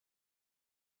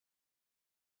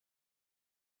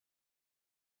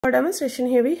For demonstration,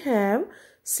 here we have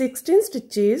 16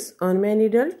 stitches on my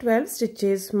needle, 12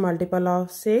 stitches multiple of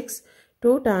 6,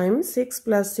 2 times 6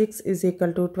 plus 6 is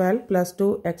equal to 12 plus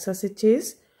 2 extra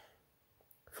stitches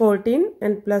 14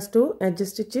 and plus 2 edge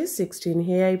stitches 16.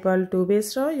 Here I purl 2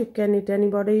 base row. You can knit any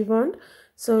border you want.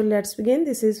 So let's begin.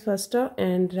 This is first row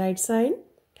and right side.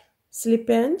 Slip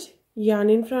edge,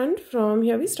 yarn in front. From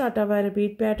here we start our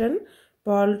repeat pattern.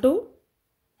 Purl 2,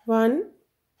 1,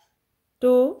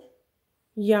 2,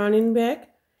 yarn in back,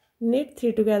 knit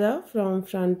 3 together from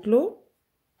front loop,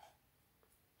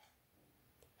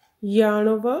 yarn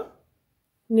over,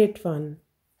 knit 1.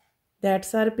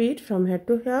 That's a repeat from here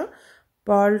to here.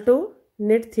 Purl 2,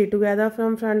 knit 3 together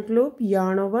from front loop,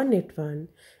 yarn over, knit 1.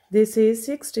 This is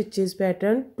 6 stitches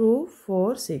pattern, 2,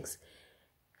 4, 6.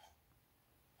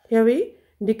 Here we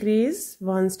decrease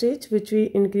 1 stitch which we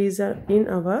increase in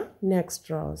our next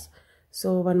rows.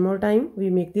 So one more time we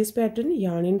make this pattern,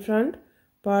 yarn in front,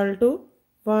 purl 2,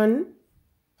 1,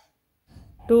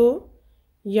 2,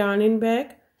 yarn in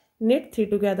back, knit 3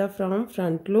 together from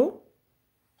front loop,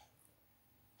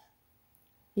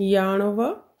 yarn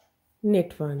over,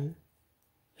 knit 1.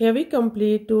 Here we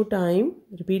complete 2 times,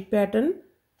 repeat pattern,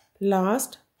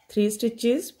 last 3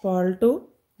 stitches, purl 2,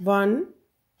 1,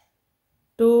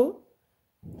 2,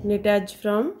 knit edge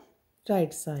from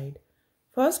right side.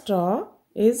 First row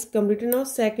is completed. Now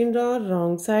second row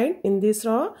wrong side. In this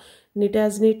row knit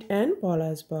as knit and purl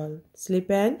as purl.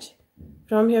 Slip edge.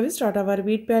 From here we start our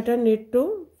repeat pattern, knit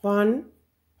 2, 1,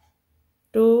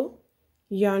 2,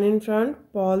 yarn in front,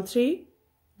 purl 3,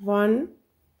 1,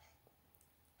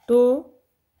 2,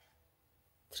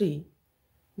 3.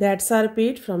 That's our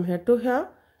repeat from here to here,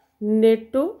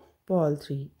 knit 2, purl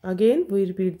 3. Again we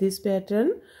repeat this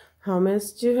pattern. How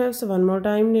much you have? So one more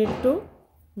time, knit 2,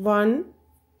 1,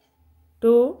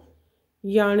 2,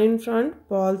 yarn in front,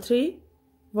 purl 3,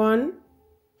 1,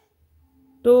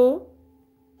 2,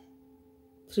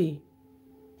 3.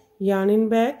 Yarn in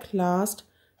back, last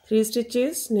 3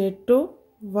 stitches, knit 2,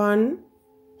 1,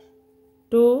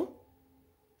 2,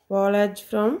 purl edge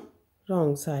from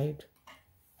wrong side.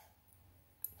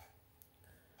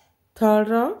 Third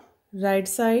row, right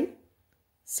side,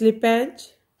 slip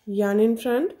edge, yarn in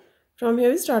front. From here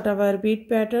we start our repeat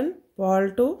pattern,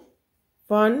 purl 2,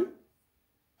 1,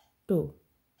 2.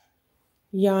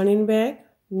 Yarn in back,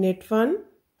 knit 1.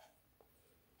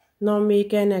 Now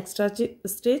make an extra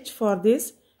stitch for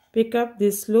this. Pick up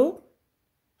this loop,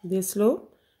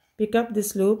 pick up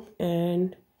this loop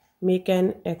and make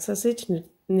an extra stitch,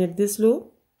 knit this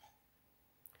loop,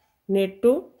 knit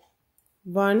 2,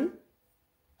 1,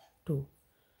 2.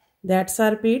 That's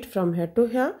our repeat from here to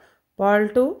here. Purl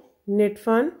 2, knit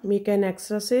 1, make an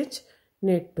extra stitch,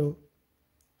 knit 2.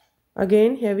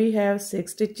 Again here we have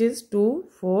 6 stitches, 2,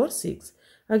 4, 6.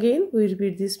 Again we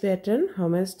repeat this pattern. How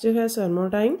much you have? So one more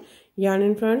time, yarn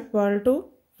in front, purl 2,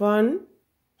 1,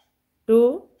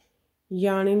 2,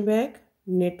 yarn in back,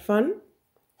 knit 1,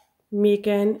 make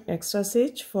an extra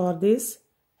stitch for this,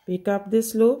 pick up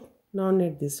this loop, now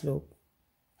knit this loop,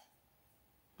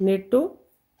 knit 2,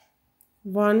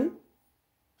 1,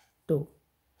 2.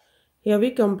 Here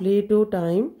we complete 2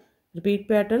 times, repeat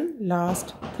pattern,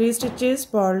 last 3 stitches,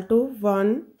 purl 2,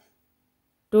 1,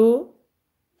 2,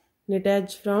 knit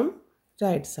edge from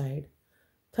right side.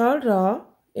 Third row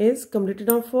is completed.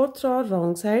 Now fourth row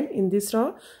wrong side. In this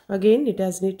row again knit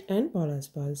as knit and purl as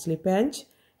purl. Slip edge,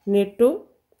 knit 2,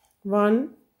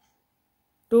 1,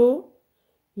 2,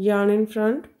 yarn in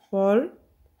front, purl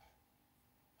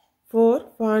 4,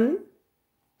 1,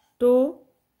 2,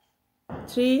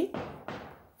 3,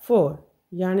 4,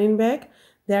 yarn in back.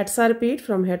 That's our repeat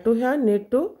from here to here, knit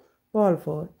 2, purl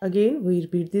 4. Again we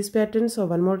repeat this pattern. So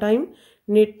one more time,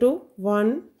 knit 2,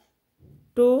 1,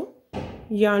 2,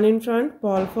 yarn in front,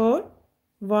 purl 4,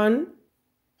 1,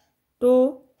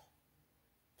 2,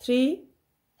 3,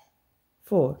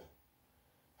 4.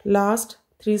 Last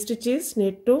 3 stitches,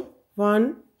 knit 2,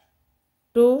 1,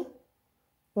 2,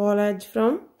 purl edge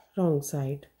from wrong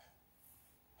side.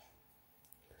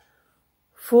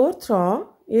 Fourth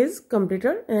row is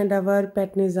completed and our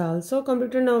pattern is also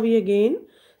completed. Now we again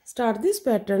start this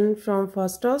pattern from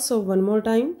first row. So one more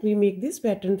time we make this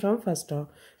pattern from first row.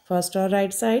 First row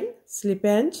right side, slip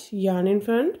edge, yarn in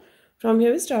front. From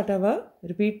here we start our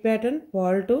repeat pattern,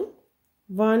 purl 2,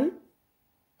 1,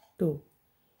 2.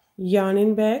 Yarn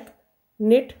in back,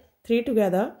 knit 3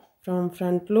 together from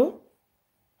front loop,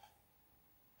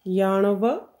 yarn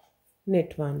over,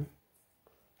 knit 1.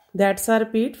 That's our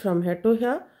repeat from here to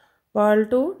here. Purl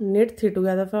 2, knit 3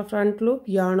 together from front loop,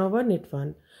 yarn over, knit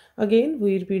 1. Again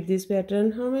we repeat this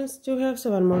pattern. How much you have?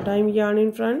 So one more time, yarn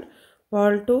in front,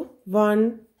 purl 2,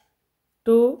 1,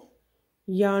 2,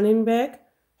 yarn in back,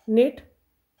 knit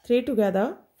 3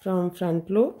 together from front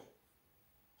loop,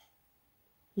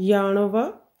 yarn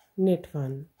over, knit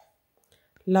 1.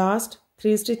 Last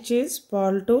 3 stitches,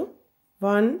 purl 2,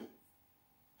 1,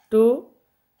 2,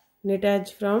 knit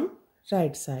edge from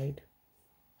right side.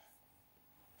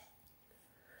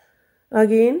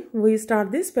 Again we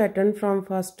start this pattern from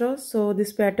first row. So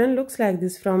this pattern looks like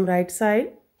this from right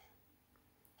side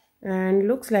and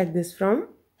looks like this from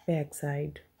back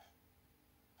side.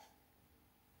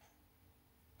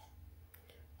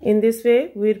 In this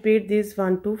way we repeat these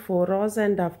 1 to 4 rows,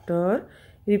 and after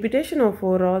repetition of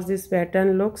 4 rows this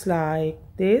pattern looks like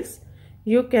this.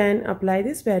 You can apply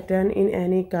this pattern in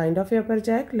any kind of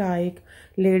jacket like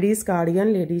ladies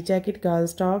cardigan, ladies jacket,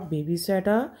 girls top, baby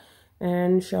sweater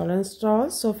and shawl and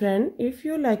straws. So friend, if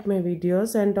you like my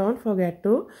videos, and don't forget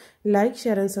to like,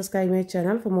 share and subscribe my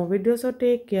channel for more videos. So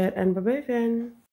take care and bye bye friend.